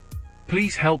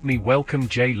Please help me welcome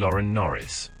J. Lauren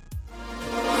Norris.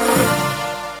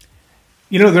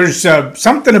 You know, there's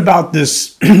something about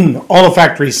this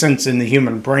olfactory sense in the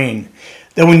human brain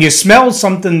that when you smell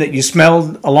something that you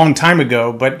smelled a long time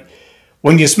ago, but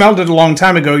when you smelled it a long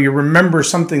time ago, you remember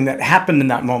something that happened in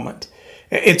that moment.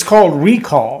 It's called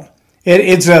recall.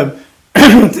 It's a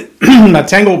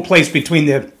tangled place between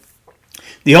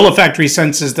the olfactory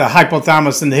senses, the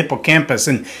hypothalamus and the hippocampus,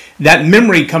 and that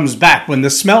memory comes back when the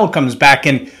smell comes back.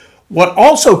 And what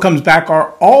also comes back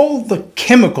are all the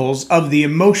chemicals of the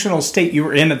emotional state you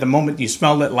were in at the moment you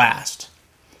smelled it last.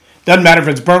 Doesn't matter if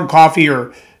it's burnt coffee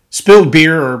or spilled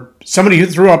beer or somebody who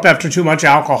threw up after too much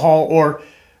alcohol, or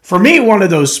for me, one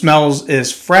of those smells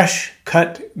is fresh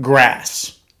cut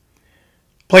grass.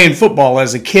 Playing football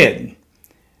as a kid,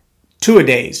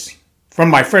 2-a-days,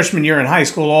 from my freshman year in high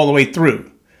school all the way through.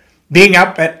 Being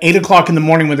up at 8 o'clock in the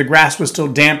morning when the grass was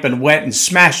still damp and wet and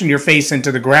smashing your face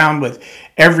into the ground with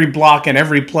every block and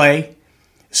every play.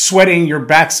 Sweating your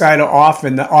backside off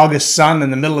in the August sun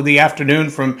in the middle of the afternoon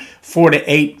from 4 to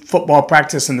 8 football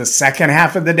practice in the second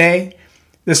half of the day.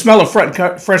 The smell of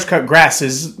fresh cut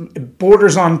grass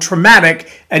borders on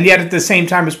traumatic, and yet at the same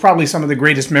time is probably some of the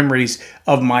greatest memories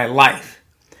of my life.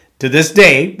 To this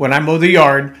day, when I mow the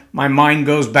yard, my mind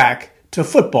goes back to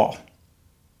football.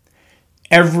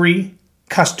 Every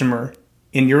customer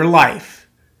in your life,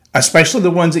 especially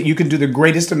the ones that you can do the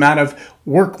greatest amount of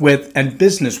work with and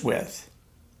business with,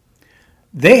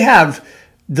 they have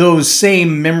those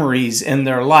same memories in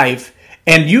their life,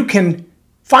 and you can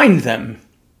find them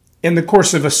in the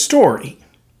course of a story.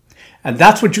 And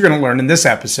that's what you're going to learn in this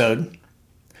episode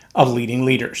of Leading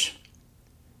Leaders.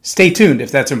 Stay tuned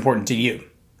if that's important to you.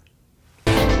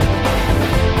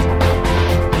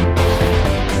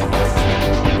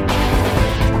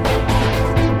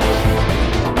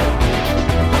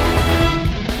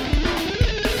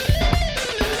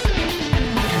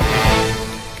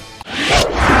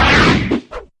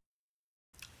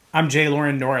 I'm J.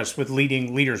 Lauren Norris with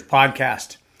Leading Leaders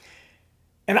Podcast.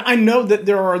 And I know that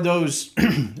there are those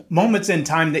moments in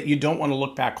time that you don't want to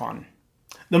look back on.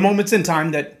 The moments in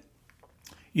time that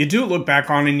you do look back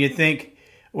on and you think,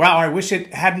 wow, I wish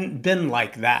it hadn't been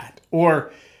like that.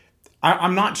 Or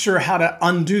I'm not sure how to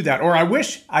undo that. Or I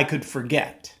wish I could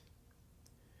forget.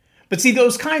 But see,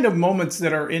 those kind of moments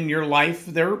that are in your life,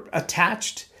 they're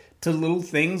attached to little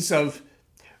things of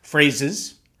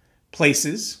phrases,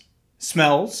 places,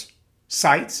 smells,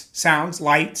 sights, sounds,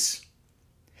 lights.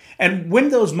 And when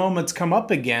those moments come up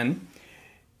again,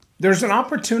 there's an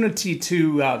opportunity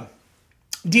to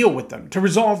deal with them, to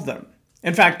resolve them.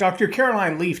 In fact, Dr.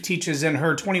 Caroline Leaf teaches in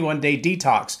her 21-day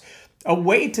detox a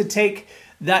way to take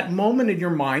that moment in your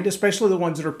mind, especially the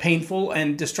ones that are painful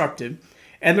and destructive,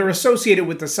 and they're associated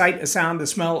with the sight, a sound, a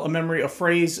smell, a memory, a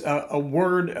phrase, a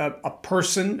word, a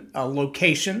person, a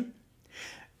location,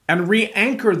 and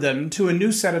re-anchor them to a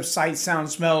new set of sights,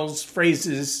 sounds, smells,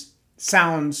 phrases,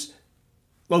 sounds,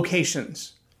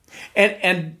 locations,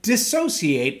 and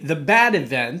dissociate the bad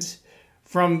event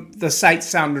from the sight,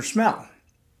 sound, or smell.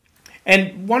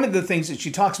 And one of the things that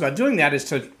she talks about doing that is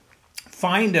to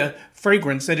find a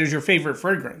fragrance that is your favorite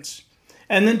fragrance,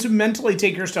 and then to mentally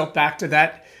take yourself back to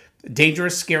that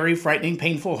dangerous, scary, frightening,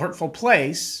 painful, hurtful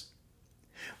place,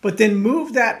 but then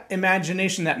move that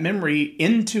imagination, that memory,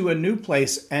 into a new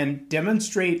place and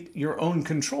demonstrate your own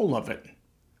control of it.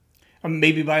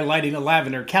 Maybe by lighting a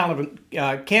lavender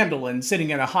candle and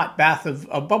sitting in a hot bath of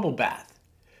a bubble bath.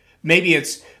 Maybe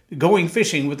it's going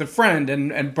fishing with a friend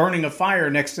and burning a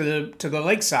fire next to the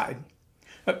lakeside.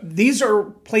 These are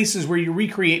places where you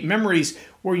recreate memories,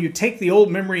 where you take the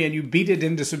old memory and you beat it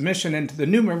into submission into the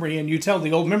new memory, and you tell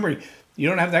the old memory, you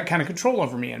don't have that kind of control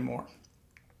over me anymore.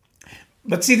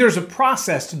 But see, there's a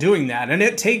process to doing that, and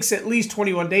it takes at least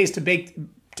 21 days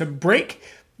to break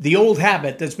the old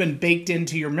habit that's been baked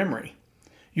into your memory.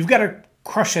 You've got to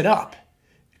crush it up,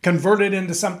 convert it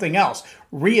into something else,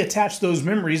 reattach those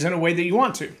memories in a way that you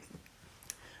want to.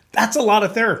 That's a lot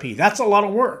of therapy. That's a lot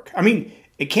of work. I mean,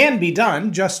 it can be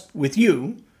done just with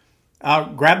you.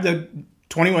 Grab the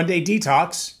 21-day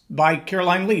detox by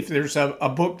Caroline Leaf. There's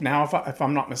a book now, if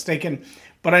I'm not mistaken.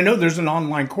 But I know there's an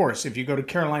online course. If you go to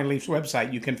Caroline Leaf's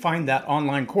website, you can find that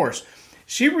online course.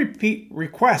 She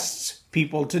requests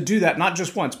people to do that not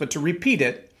just once, but to repeat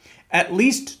it at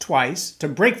least twice to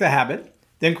break the habit,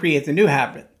 then create the new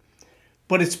habit.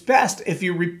 But it's best if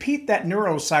you repeat that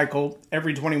neurocycle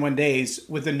every 21 days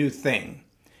with a new thing.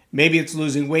 Maybe it's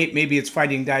losing weight, maybe it's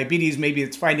fighting diabetes, maybe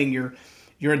it's fighting your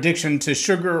addiction to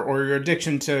sugar or your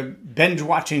addiction to binge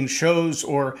watching shows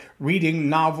or reading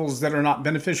novels that are not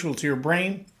beneficial to your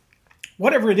brain.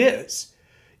 Whatever it is,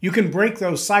 you can break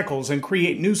those cycles and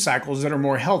create new cycles that are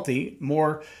more healthy,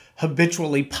 more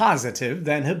habitually positive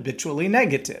than habitually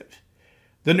negative.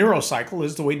 The neurocycle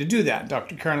is the way to do that.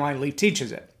 Dr. Caroline Leaf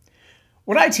teaches it.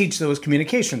 What I teach, though, is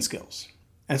communication skills.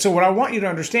 And so what I want you to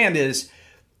understand is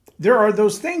there are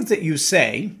those things that you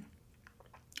say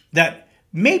that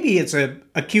maybe it's a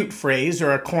cute phrase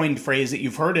or a coined phrase that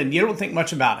you've heard and you don't think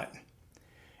much about it.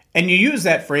 And you use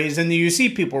that phrase and then you see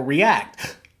people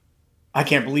react. I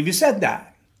can't believe you said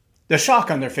that. The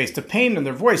shock on their face, the pain in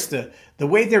their voice, the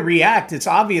way they react, it's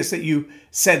obvious that you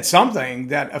said something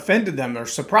that offended them or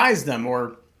surprised them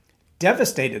or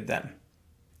devastated them.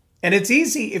 And it's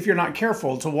easy, if you're not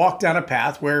careful, to walk down a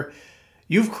path where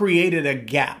you've created a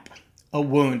gap, a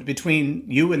wound between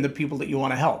you and the people that you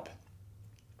want to help.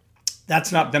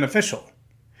 That's not beneficial.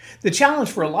 The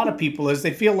challenge for a lot of people is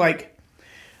they feel like,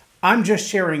 I'm just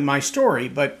sharing my story,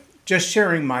 but just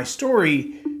sharing my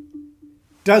story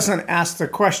doesn't ask the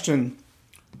question,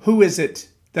 who is it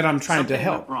that I'm trying to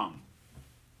help? Wrong.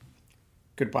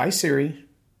 Goodbye, Siri.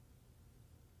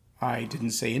 I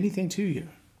didn't say anything to you.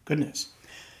 Goodness.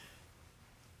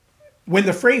 When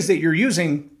the phrase that you're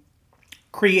using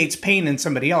creates pain in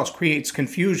somebody else, creates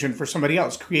confusion for somebody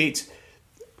else, creates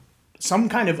some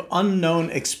kind of unknown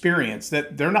experience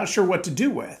that they're not sure what to do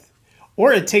with,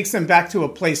 or it takes them back to a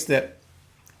place that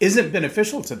isn't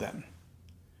beneficial to them,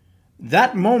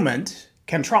 that moment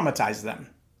can traumatize them.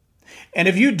 And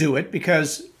if you do it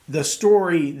because the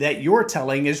story that you're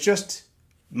telling is just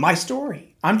my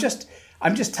story, I'm just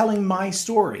telling my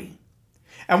story.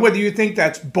 And whether you think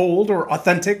that's bold or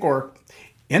authentic or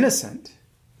innocent,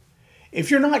 if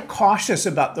you're not cautious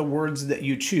about the words that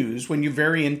you choose when you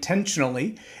very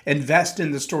intentionally invest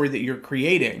in the story that you're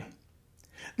creating,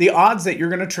 the odds that you're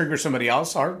going to trigger somebody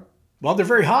else are, well, they're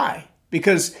very high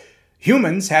because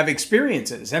humans have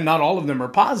experiences and not all of them are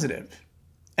positive.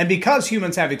 And because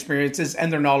humans have experiences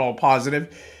and they're not all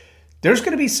positive, there's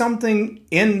going to be something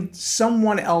in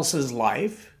someone else's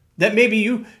life that maybe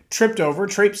you tripped over,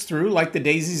 traipsed through like the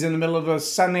daisies in the middle of a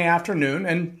Sunday afternoon,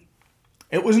 and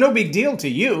it was no big deal to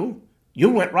you. You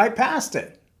went right past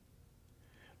it.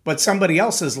 But somebody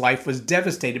else's life was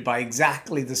devastated by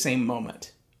exactly the same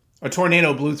moment. A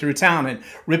tornado blew through town and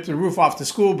ripped the roof off the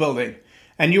school building,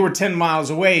 and you were 10 miles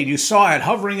away, and you saw it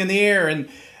hovering in the air, and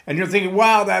you're thinking,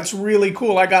 wow, that's really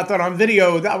cool. I got that on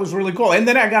video. That was really cool. And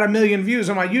then I got 1 million views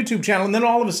on my YouTube channel, and then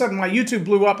all of a sudden my YouTube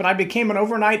blew up, and I became an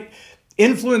overnight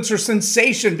influencer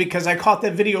sensation because I caught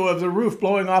that video of the roof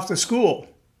blowing off the school.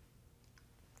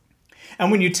 And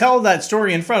when you tell that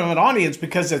story in front of an audience,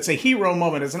 because it's a hero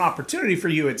moment, it's an opportunity for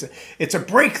you, it's a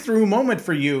breakthrough moment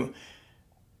for you,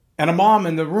 and a mom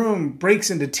in the room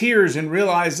breaks into tears and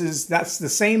realizes that's the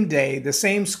same day, the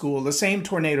same school, the same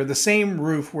tornado, the same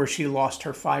roof where she lost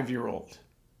her 5-year-old,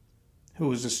 who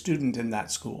was a student in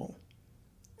that school.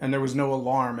 And there was no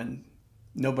alarm and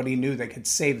nobody knew they could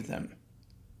save them.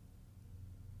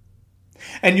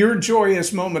 And your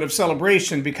joyous moment of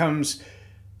celebration becomes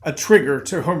a trigger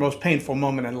to her most painful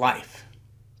moment in life.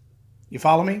 You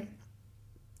follow me?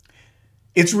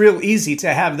 It's real easy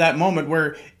to have that moment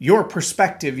where your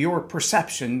perspective, your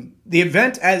perception, the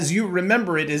event as you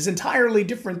remember it is entirely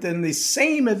different than the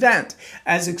same event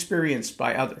as experienced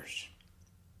by others.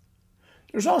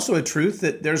 There's also a truth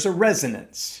that there's a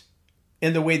resonance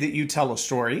in the way that you tell a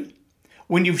story.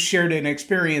 When you've shared an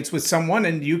experience with someone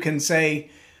and you can say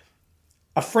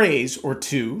a phrase or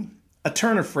two, a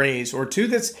turn of phrase or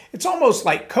two, it's almost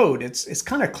like code. It's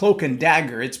kind of cloak and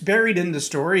dagger. It's buried in the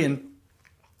story, and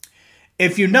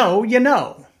if you know, you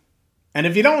know. And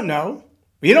if you don't know,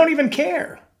 you don't even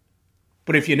care.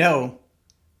 But if you know,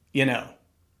 you know.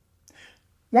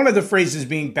 One of the phrases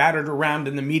being battered around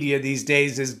in the media these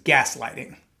days is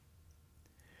gaslighting.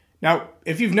 Now,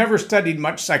 if you've never studied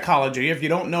much psychology, if you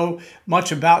don't know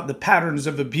much about the patterns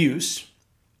of abuse,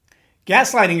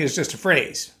 gaslighting is just a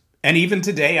phrase. And even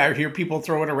today, I hear people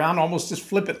throw it around almost as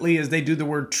flippantly as they do the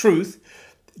word truth.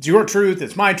 It's your truth,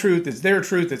 it's my truth, it's their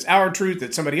truth, it's our truth,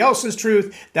 it's somebody else's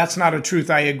truth. That's not a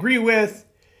truth I agree with.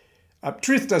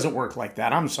 Truth doesn't work like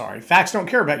that, I'm sorry. Facts don't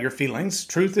care about your feelings.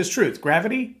 Truth is truth.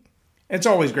 Gravity? It's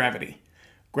always gravity.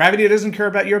 Gravity doesn't care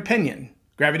about your opinion.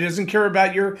 Gravity doesn't care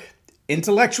about your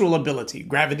intellectual ability.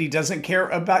 Gravity doesn't care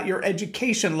about your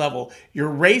education level, your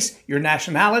race, your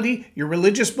nationality, your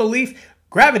religious belief.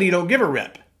 Gravity don't give a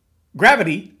rip.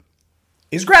 Gravity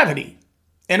is gravity,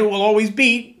 and it will always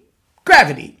be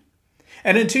gravity.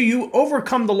 And until you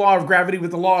overcome the law of gravity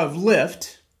with the law of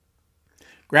lift,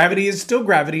 gravity is still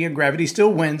gravity, and gravity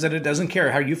still wins, and it doesn't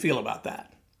care how you feel about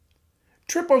that.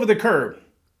 Trip over the curb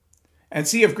and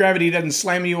see if gravity doesn't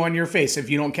slam you on your face if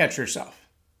you don't catch yourself.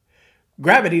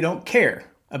 Gravity don't care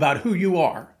about who you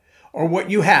are, or what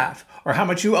you have, or how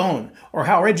much you own, or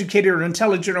how educated or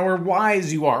intelligent or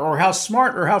wise you are, or how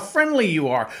smart or how friendly you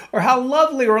are, or how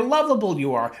lovely or lovable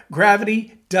you are.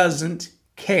 Gravity doesn't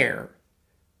care.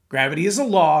 Gravity is a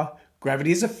law.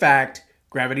 Gravity is a fact.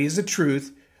 Gravity is a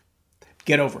truth.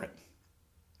 Get over it.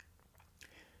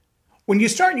 When you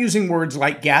start using words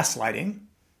like gaslighting,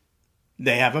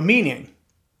 they have a meaning.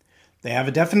 They have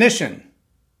a definition.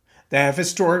 They have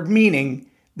historic meaning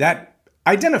that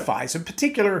identifies a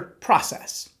particular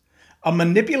process, a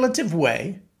manipulative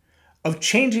way of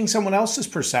changing someone else's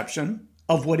perception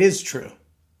of what is true.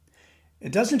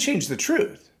 It doesn't change the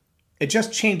truth. It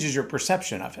just changes your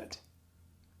perception of it.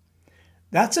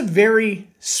 That's a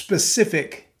very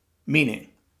specific meaning.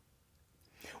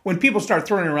 When people start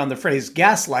throwing around the phrase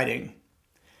gaslighting,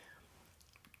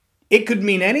 it could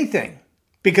mean anything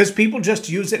because people just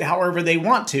use it however they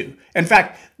want to. In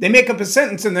fact, they make up a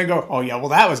sentence and then go, oh yeah, well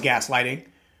that was gaslighting.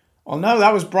 Well, no,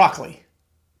 that was broccoli.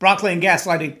 Broccoli and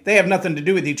gaslighting, they have nothing to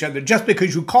do with each other. Just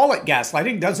because you call it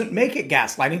gaslighting doesn't make it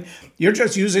gaslighting. You're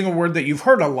just using a word that you've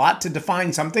heard a lot to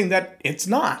define something that it's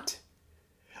not.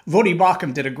 Vodi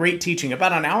Bakum did a great teaching,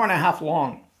 about an hour and a half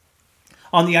long,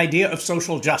 on the idea of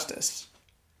social justice.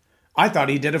 I thought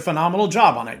he did a phenomenal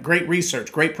job on it. Great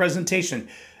research, great presentation,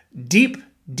 deep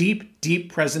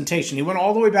presentation. He went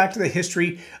all the way back to the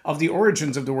history of the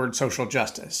origins of the word social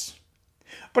justice.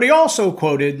 But he also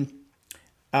quoted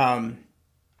The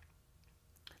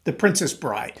Princess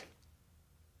Bride.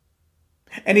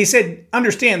 And he said,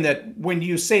 understand that when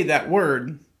you say that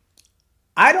word,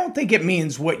 I don't think it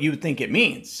means what you think it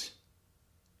means.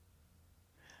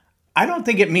 I don't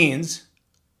think it means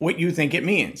what you think it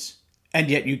means, and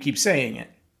yet you keep saying it.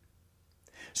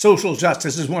 Social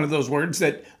justice is one of those words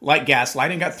that, like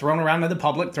gaslighting, got thrown around in the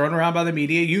public, thrown around by the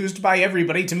media, used by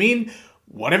everybody to mean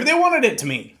whatever they wanted it to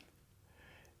mean.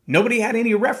 Nobody had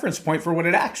any reference point for what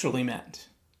it actually meant.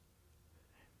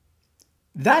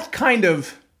 That kind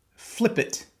of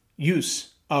flippant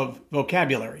use of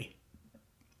vocabulary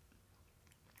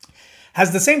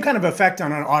has the same kind of effect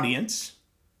on an audience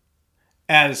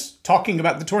as talking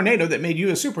about the tornado that made you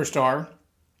a superstar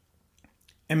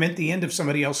and meant the end of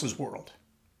somebody else's world.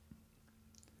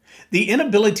 The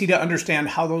inability to understand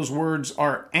how those words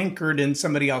are anchored in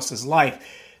somebody else's life,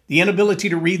 the inability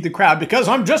to read the crowd because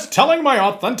I'm just telling my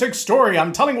authentic story.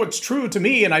 I'm telling what's true to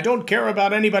me and I don't care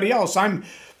about anybody else.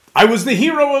 I was the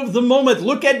hero of the moment.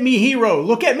 Look at me, hero.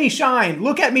 Look at me shine.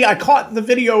 Look at me. I caught the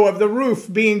video of the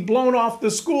roof being blown off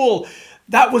the school.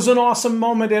 That was an awesome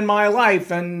moment in my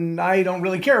life, and I don't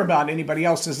really care about anybody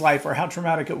else's life or how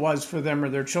traumatic it was for them or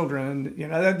their children.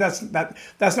 And that's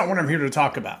not what I'm here to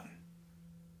talk about.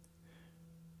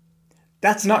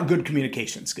 That's not good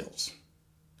communication skills.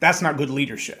 That's not good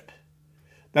leadership.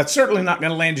 That's certainly not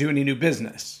going to land you any new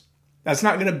business. That's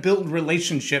not going to build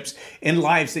relationships in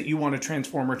lives that you want to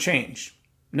transform or change.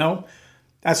 No,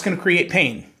 that's going to create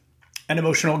pain and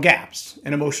emotional gaps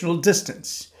and emotional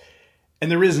distance.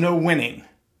 And there is no winning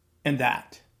in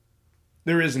that.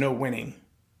 There is no winning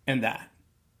in that.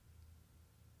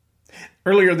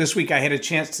 Earlier this week, I had a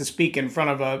chance to speak in front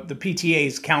of the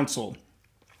PTA's council.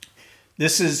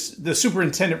 This is the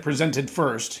superintendent presented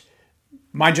first.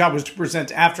 My job was to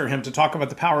present after him to talk about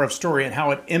the power of story and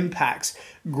how it impacts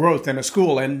growth in a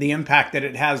school and the impact that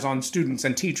it has on students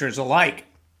and teachers alike.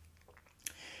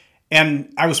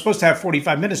 And I was supposed to have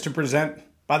 45 minutes to present.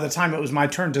 By the time it was my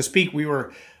turn to speak, we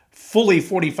were fully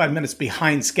 45 minutes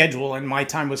behind schedule, and my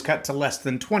time was cut to less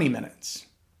than 20 minutes.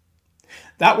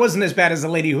 That wasn't as bad as the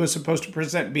lady who was supposed to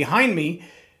present behind me.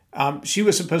 She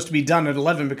was supposed to be done at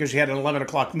 11 because she had an 11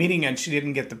 o'clock meeting and she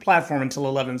didn't get the platform until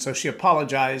 11, so she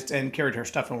apologized and carried her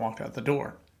stuff and walked out the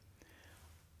door.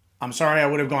 I'm sorry, I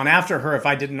would have gone after her if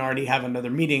I didn't already have another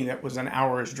meeting that was an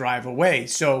hour's drive away.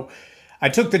 So I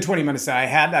took the 20 minutes that I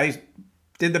had. I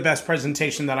did the best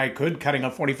presentation that I could, cutting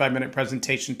a 45-minute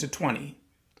presentation to 20.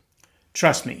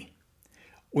 Trust me,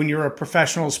 when you're a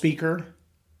professional speaker,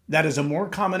 that is a more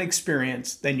common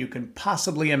experience than you can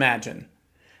possibly imagine.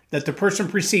 That the person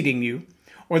preceding you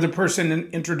or the person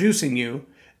introducing you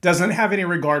doesn't have any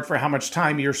regard for how much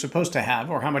time you're supposed to have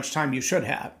or how much time you should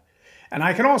have. And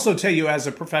I can also tell you as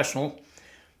a professional,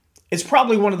 it's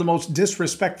probably one of the most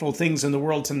disrespectful things in the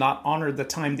world to not honor the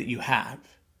time that you have.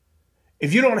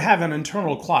 If you don't have an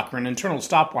internal clock or an internal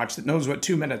stopwatch that knows what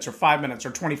 2 minutes or 5 minutes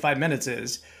or 25 minutes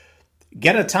is,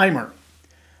 get a timer.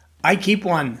 I keep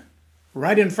one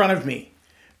right in front of me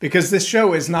because this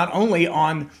show is not only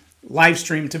on live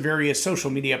stream to various social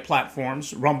media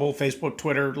platforms, Rumble, Facebook,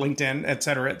 Twitter, LinkedIn,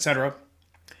 etc., etc.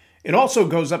 It also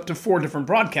goes up to 4 different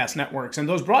broadcast networks, and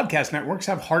those broadcast networks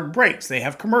have hard breaks. They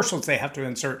have commercials they have to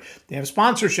insert. They have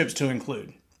sponsorships to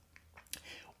include.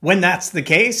 When that's the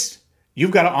case,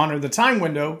 you've got to honor the time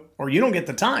window or you don't get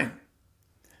the time.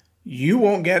 You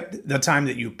won't get the time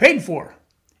that you paid for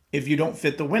if you don't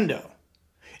fit the window.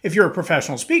 If you're a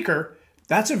professional speaker,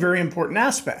 that's a very important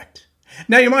aspect.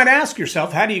 Now, you might ask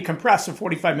yourself, how do you compress a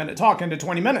 45-minute talk into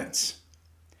 20 minutes?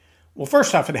 Well,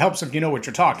 first off, it helps if you know what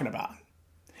you're talking about.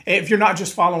 If you're not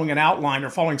just following an outline or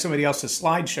following somebody else's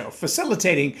slideshow,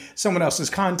 facilitating someone else's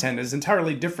content is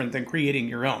entirely different than creating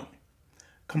your own.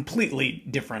 Completely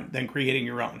different than creating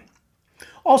your own.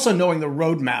 Also, knowing the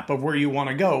roadmap of where you want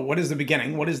to go. What is the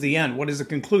beginning? What is the end? What is the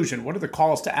conclusion? What are the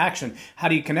calls to action? How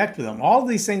do you connect with them? All of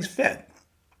these things fit.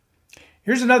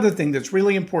 Here's another thing that's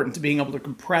really important to being able to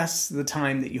compress the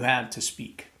time that you have to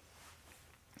speak.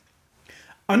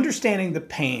 Understanding the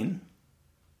pain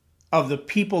of the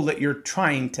people that you're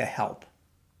trying to help.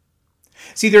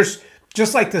 See, there's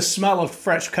just like the smell of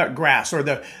fresh cut grass, or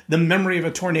the memory of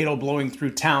a tornado blowing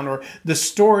through town, or the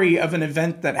story of an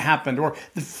event that happened, or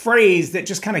the phrase that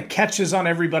just kind of catches on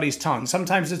everybody's tongue.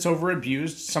 Sometimes it's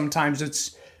overabused, sometimes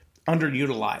it's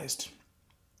underutilized.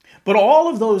 But all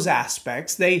of those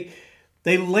aspects, they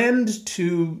lend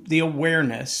to the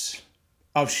awareness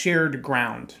of shared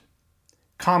ground,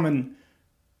 common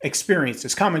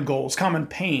experiences, common goals, common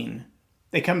pain.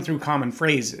 They come through common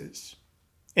phrases.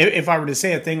 If I were to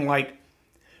say a thing like,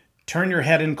 turn your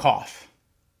head and cough,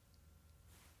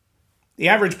 the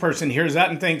average person hears that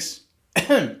and thinks,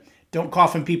 don't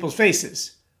cough in people's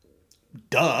faces.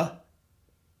 Duh.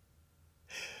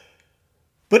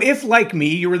 But if, like me,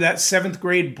 you were that 7th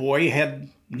grade boy, had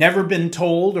never been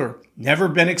told or never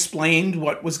been explained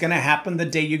what was going to happen the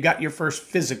day you got your first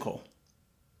physical,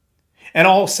 and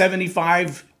all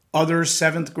 75 other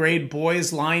 7th grade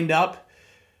boys lined up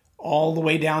all the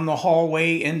way down the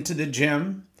hallway into the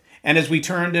gym. And as we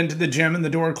turned into the gym and the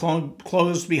door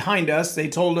closed behind us, they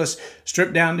told us,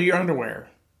 strip down to your underwear.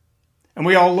 And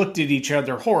we all looked at each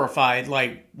other horrified,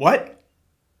 like, what?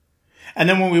 And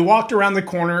then when we walked around the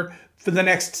corner for the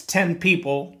next 10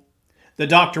 people, the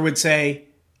doctor would say,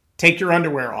 take your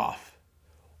underwear off.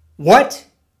 What?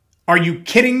 Are you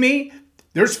kidding me?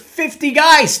 There's 50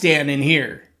 guys standing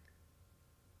here.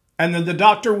 And then the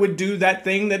doctor would do that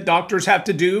thing that doctors have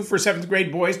to do for 7th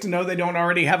grade boys to know they don't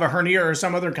already have a hernia or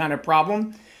some other kind of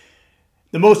problem.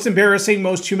 The most embarrassing,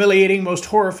 most humiliating, most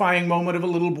horrifying moment of a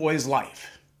little boy's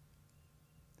life.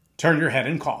 Turn your head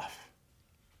and cough.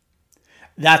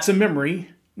 That's a memory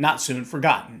not soon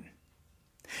forgotten.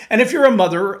 And if you're a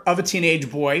mother of a teenage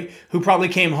boy who probably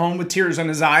came home with tears in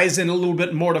his eyes and a little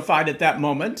bit mortified at that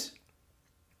moment,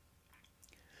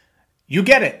 you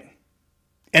get it.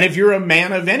 And if you're a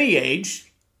man of any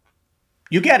age,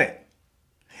 you get it.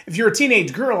 If you're a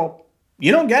teenage girl,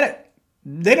 you don't get it.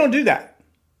 They don't do that.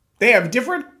 They have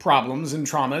different problems and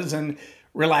traumas, and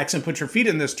relax and put your feet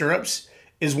in the stirrups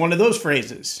is one of those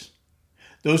phrases.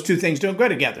 Those two things don't go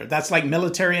together. That's like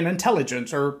military and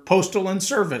intelligence, or postal and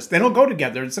service. They don't go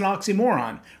together. It's an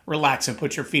oxymoron. Relax and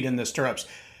put your feet in the stirrups.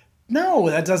 No,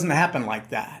 that doesn't happen like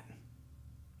that.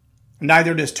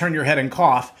 Neither does turn your head and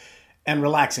cough and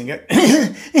relaxing it.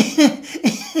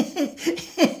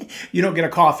 You don't get a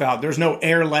cough out. There's no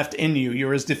air left in you.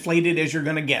 You're as deflated as you're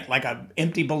going to get, like an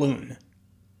empty balloon.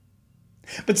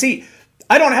 But see,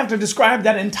 I don't have to describe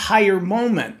that entire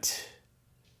moment.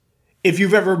 If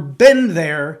you've ever been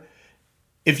there,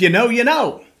 if you know, you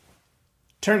know.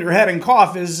 Turn your head and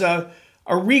cough is a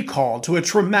recall to a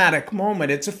traumatic moment.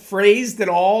 It's a phrase that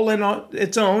all in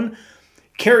its own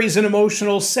carries an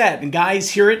emotional set, and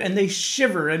guys hear it and they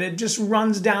shiver, and it just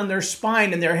runs down their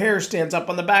spine and their hair stands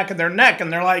up on the back of their neck,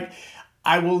 and they're like,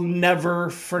 I will never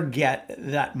forget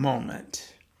that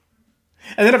moment.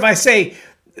 And then if I say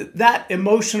that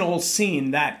emotional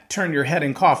scene, that turn your head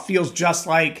and cough, feels just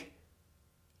like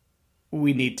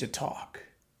we need to talk.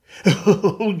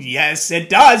 Oh, yes, it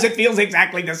does. It feels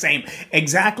exactly the same.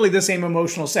 Exactly the same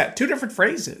emotional set. Two different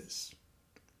phrases.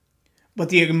 But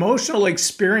the emotional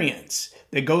experience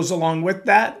that goes along with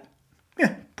that,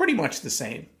 pretty much the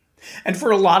same. And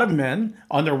for a lot of men,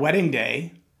 on their wedding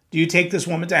day, do you take this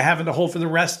woman to heaven to hold for the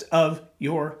rest of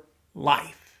your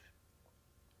life?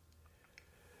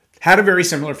 Had a very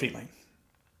similar feeling.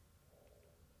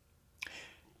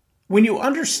 When you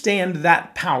understand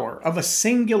that power of a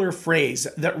singular phrase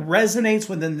that resonates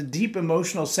within the deep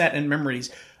emotional set and memories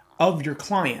of your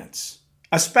clients,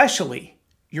 especially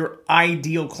your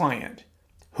ideal client,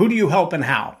 who do you help and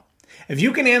how? If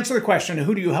you can answer the question,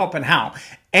 who do you help and how,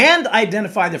 and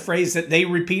identify the phrase that they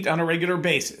repeat on a regular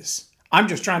basis, I'm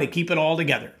just trying to keep it all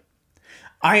together.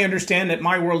 I understand that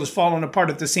my world is falling apart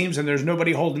at the seams and there's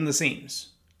nobody holding the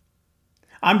seams.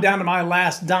 I'm down to my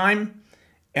last dime,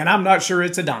 and I'm not sure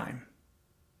it's a dime.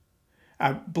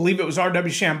 I believe it was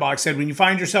R.W. Shambach said, when you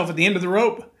find yourself at the end of the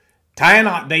rope, tie a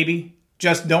knot, baby.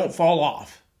 Just don't fall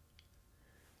off.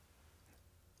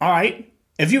 All right.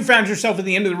 If you found yourself at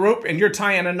the end of the rope and you're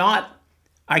tying a knot,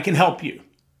 I can help you.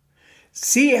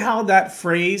 See how that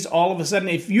phrase, all of a sudden,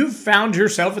 if you've found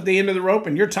yourself at the end of the rope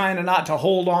and you're tying a knot to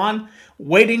hold on,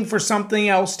 waiting for something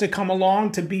else to come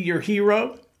along to be your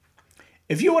hero,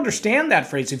 if you understand that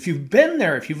phrase, if you've been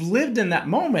there, if you've lived in that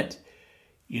moment,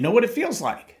 you know what it feels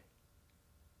like.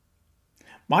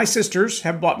 My sisters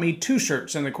have bought me 2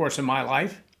 shirts in the course of my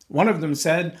life. One of them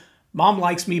said, "Mom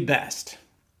likes me best."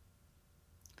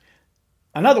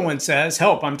 Another one says,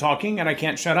 "Help, I'm talking and I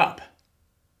can't shut up."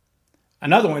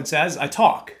 Another one says, "I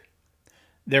talk,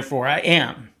 therefore I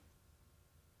am."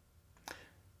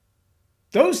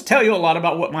 Those tell you a lot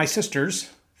about what my sisters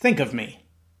think of me.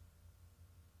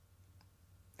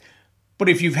 But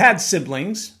if you've had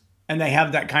siblings and they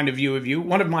have that kind of view of you,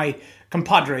 one of my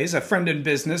compadres, a friend in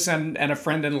business and a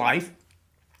friend in life,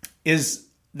 is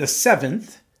the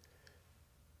 7th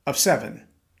of 7.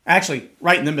 Actually,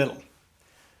 right in the middle.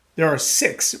 There are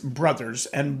 6 brothers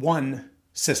and 1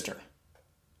 sister.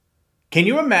 Can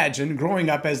you imagine growing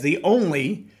up as the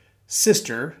only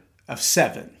sister of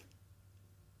 7?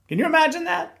 Can you imagine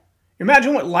that?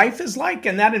 Imagine what life is like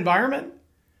in that environment.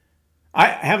 I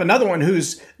have another one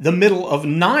who's the middle of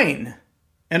 9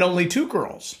 and only 2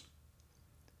 girls.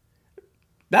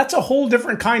 That's a whole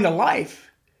different kind of life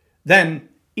than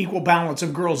equal balance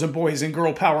of girls and boys and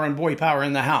girl power and boy power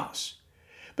in the house.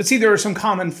 But see, there are some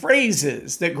common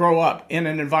phrases that grow up in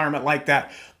an environment like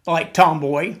that, like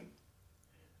tomboy.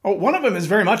 Oh, one of them is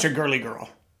very much a girly girl.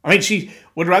 I mean, she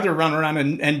would rather run around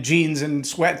in jeans and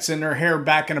sweats and her hair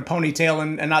back in a ponytail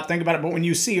and not think about it. But when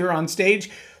you see her on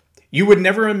stage, you would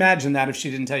never imagine that if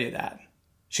she didn't tell you that.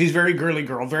 She's very girly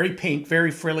girl, very pink, very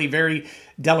frilly, very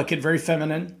delicate, very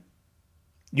feminine.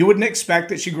 You wouldn't expect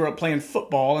that she grew up playing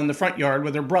football in the front yard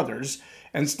with her brothers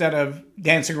instead of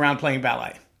dancing around playing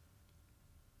ballet.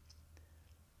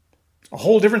 A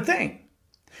whole different thing.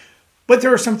 But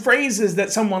there are some phrases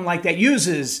that someone like that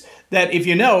uses that if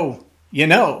you know, you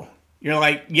know. You're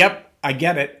like, yep, I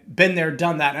get it. Been there,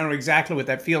 done that. I know exactly what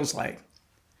that feels like.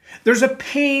 There's a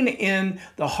pain in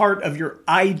the heart of your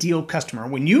ideal customer.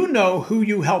 When you know who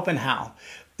you help and how,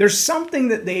 there's something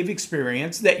that they've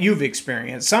experienced that you've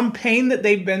experienced, some pain that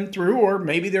they've been through or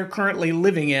maybe they're currently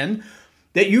living in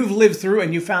that you've lived through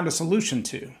and you found a solution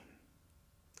to.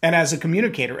 And as a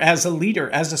communicator, as a leader,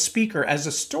 as a speaker, as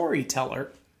a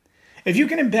storyteller, if you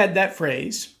can embed that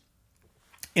phrase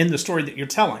in the story that you're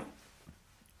telling,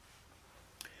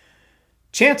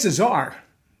 chances are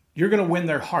you're going to win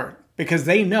their heart because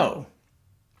they know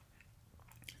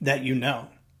that you know.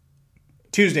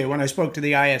 Tuesday, when I spoke to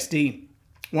the ISD,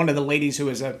 one of the ladies who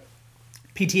is a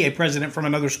PTA president from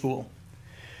another school,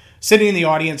 sitting in the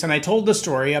audience, and I told the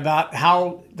story about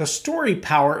how the story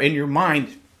power in your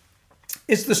mind,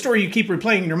 it's the story you keep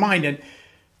replaying in your mind. And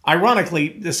ironically,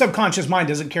 the subconscious mind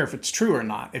doesn't care if it's true or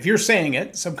not. If you're saying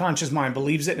it, subconscious mind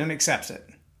believes it and accepts it,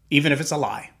 even if it's a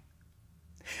lie.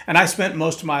 And I spent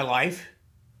most of my life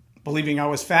believing I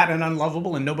was fat and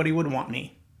unlovable and nobody would want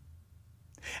me.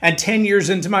 And 10 years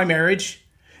into my marriage,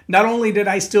 not only did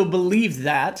I still believe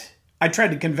that, I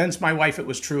tried to convince my wife it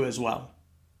was true as well.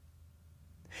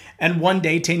 And one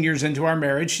day, 10 years into our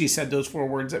marriage, she said those 4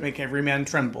 words that make every man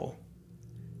tremble.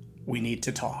 We need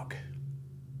to talk.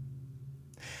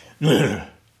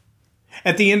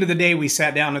 At the end of the day, we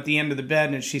sat down at the end of the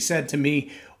bed and she said to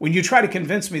me, when you try to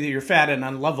convince me that you're fat and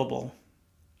unlovable,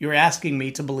 you're asking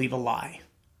me to believe a lie.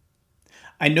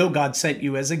 I know God sent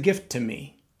you as a gift to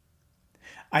me.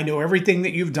 I know everything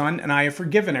that you've done and I have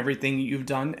forgiven everything that you've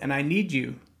done and I need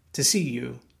you to see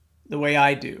you the way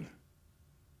I do.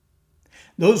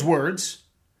 Those words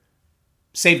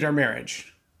saved our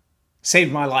marriage,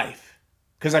 saved my life,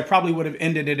 because I probably would have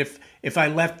ended it if I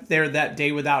left there that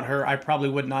day without her. I probably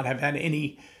would not have had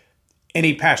any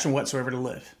passion whatsoever to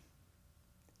live.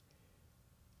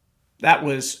 That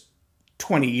was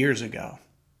 20 years ago.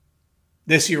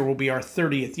 This year will be our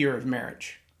 30th year of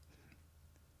marriage.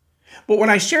 But when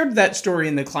I shared that story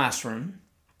in the classroom,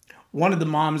 one of the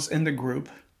moms in the group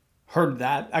heard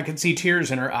that. I could see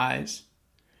tears in her eyes.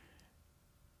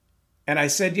 And I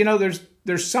said, you know,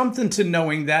 there's something to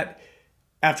knowing that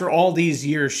after all these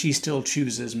years, she still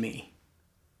chooses me.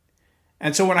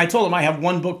 And so when I told them I have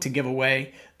one book to give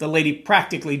away, the lady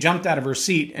practically jumped out of her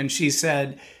seat and she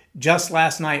said, just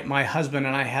last night, my husband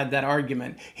and I had that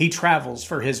argument. He travels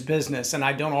for his business and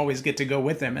I don't always get to go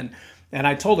with him. And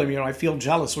I told him, you know, I feel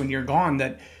jealous when you're gone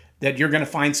that you're going to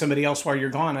find somebody else while you're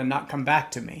gone and not come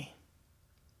back to me.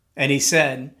 And he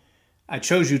said, I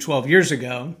chose you 12 years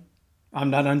ago I'm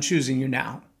not unchoosing you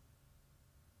now.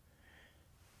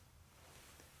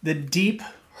 The deep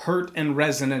hurt and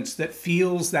resonance that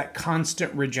feels that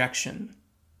constant rejection.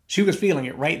 She was feeling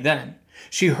it right then.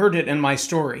 She heard it in my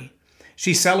story.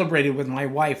 She celebrated with my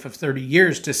wife of 30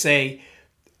 years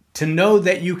to know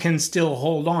that you can still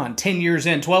hold on. 10 years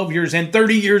in, 12 years in,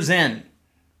 30 years in.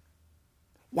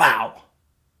 Wow,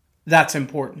 that's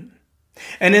important.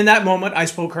 And in that moment, I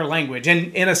spoke her language.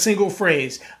 And in a single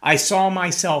phrase, I saw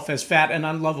myself as fat and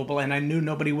unlovable, and I knew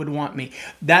nobody would want me.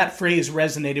 That phrase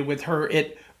resonated with her.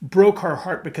 It broke her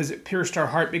heart because it pierced her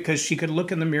heart because she could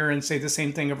look in the mirror and say the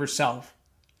same thing of herself.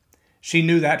 She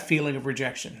knew that feeling of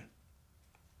rejection.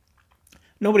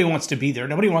 Nobody wants to be there.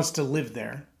 Nobody wants to live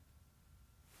there.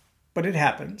 But it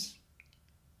happens.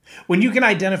 When you can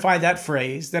identify that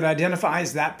phrase that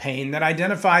identifies that pain, that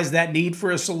identifies that need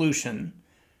for a solution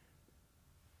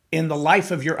in the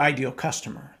life of your ideal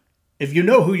customer, if you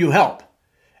know who you help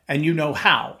and you know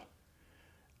how,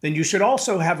 then you should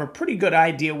also have a pretty good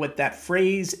idea what that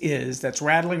phrase is that's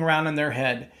rattling around in their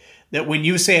head, that when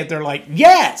you say it, they're like,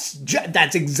 yes,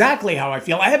 that's exactly how I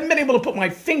feel. I haven't been able to put my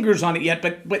fingers on it yet,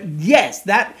 but yes,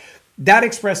 that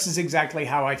expresses exactly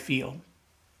how I feel.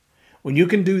 When you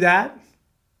can do that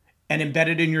and embed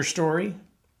it in your story,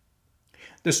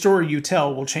 the story you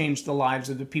tell will change the lives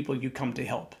of the people you come to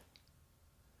help.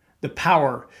 The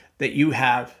power that you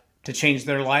have to change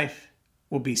their life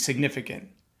will be significant.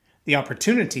 The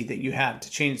opportunity that you have to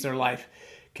change their life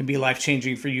can be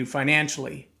life-changing for you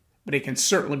financially, but it can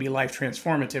certainly be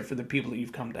life-transformative for the people that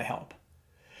you've come to help.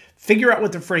 Figure out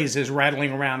what the phrase is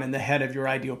rattling around in the head of your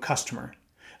ideal customer.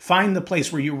 Find the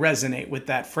place where you resonate with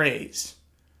that phrase.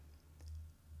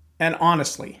 And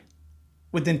honestly,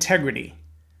 with integrity,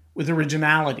 with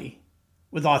originality,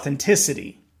 with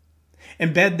authenticity,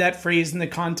 embed that phrase in the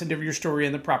content of your story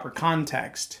in the proper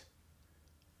context.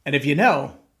 And if you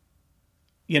know,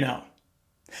 you know.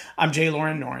 I'm J.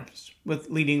 Loren Norris with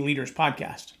Leading Leaders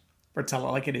Podcast for Tell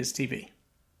It Like It Is TV.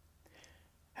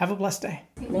 Have a blessed day.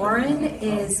 Lauren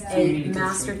is a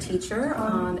master teacher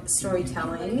on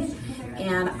storytelling,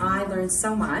 and I learned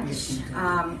so much.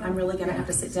 I'm really going to have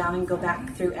to sit down and go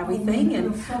back through everything,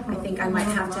 and I think I might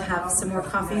have to have some more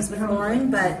coffees with Lauren,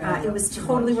 but it was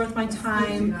totally worth my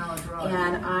time,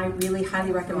 and I really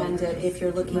highly recommend it if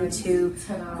you're looking to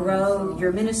grow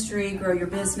your ministry, grow your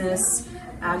business,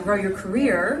 grow your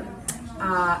career.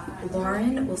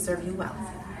 Lauren will serve you well.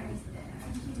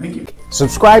 Thank you.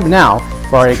 Subscribe now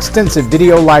for our extensive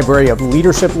video library of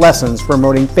leadership lessons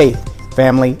promoting faith,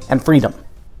 family, and freedom.